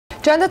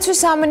ჯანდაცვის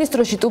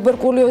სამინისტროში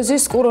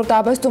ტუბერკულიოზის კურორტ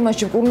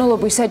აბასთუმანში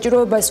მკურნალობის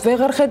საჭიროებას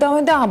ვეღარ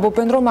ხედავენ და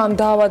ამბობენ, რომ ამ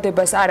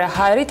დაავადებას არა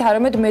ჰაერით,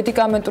 არამედ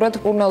მედიკამენტურად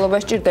მკურნალობა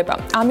სჭირდება.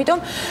 ამიტომ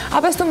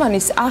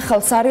აბასთუმანის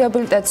ახალ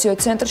სარეაბილიტაციო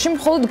ცენტრში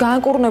მხოლოდ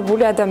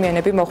განკურნებული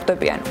ადამიანები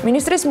მოხვდებიან.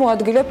 მინისტრის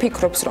მოადგილე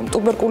ფიქრობს, რომ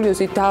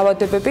ტუბერკულიოზით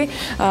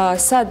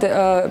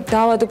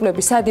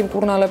დაავადებულები სად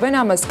იმკურნალებენ,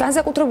 ამას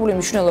განსაკუთრებული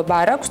მნიშვნელობა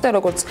არ აქვს და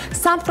როგორც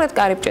სამხრეთ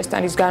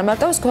კარიბჭესთან ის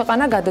განმარტავს,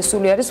 ქვეყანა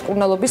გადასული არის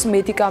მკურნალობის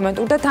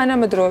მედიკამენტურ და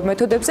თანამედროვე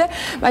მეთოდებზე,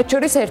 მათ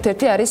შორის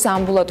ერთ-ერთი არის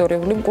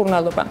ამბულატორიული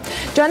მკურნალობა.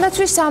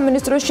 ჯანდაცვის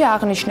სამინისტროში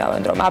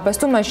აღნიშნავენ, რომ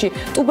აბასთუმანში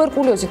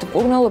ტუბერკულიოზით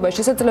მკურნალობა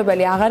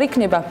შესაძლებელი აღარ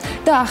იქნება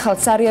და ახალ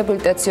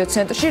სარეაბილიტაციო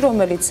ცენტრში,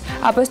 რომელიც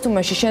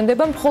აბასთუმანში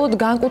შენდება, მხოლოდ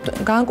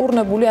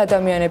განკურნებული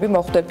ადამიანები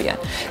მოხვდებიან.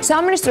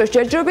 სამინისტროს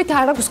ჯერჯერობით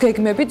არ აქვს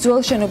გეგმები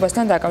ძველ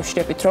შენობასთან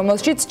დაკავშირებით,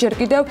 რომელშიც ჯერ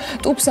კიდევ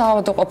ტუბს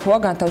ავადმყოფოა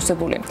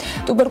განთავსებული.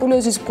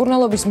 ტუბერკულიოზის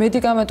მკურნალობის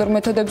მედიკამენტურ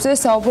მეთოდებზე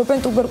საუბრობენ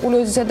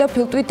ტუბერკულიოზისა და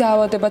ფილტვით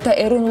დაავადებათა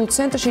ეროვნულ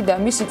ცენტრში და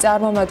მისი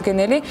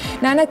წარმომადგენელი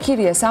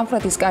ნანაქირია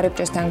სამხრეთის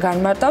კარიბჭესთან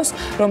განმარტავს,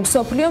 რომ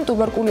მსოფლიომ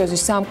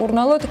ტუბერკულიოზის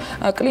სამკურნალოდ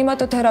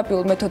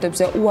კლიმატოთერაპიულ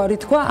მეთოდებზე უარი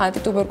თქვა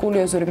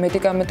ანტიტუბერკულიოზური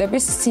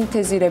მედიკამენტების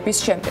სინთეზირების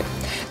შემდეგ.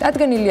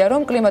 დადგენილია,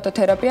 რომ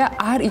კლიმატოთერაპია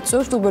არ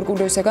იწვევს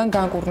ტუბერკულიოზისგან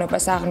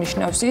განკურნებას,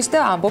 აღნიშნავს ის და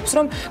ამბობს,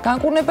 რომ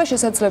განკურნება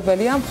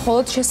შესაძლებელია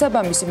მხოლოდ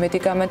შესაბამისი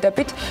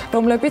მედიკამენტებით,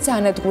 რომლებიც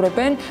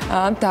ანადგურებენ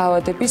ამ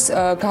დაავადების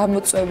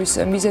გამოწვევის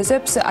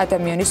მიზეზებს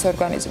ადამიანის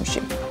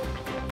ორგანიზმში.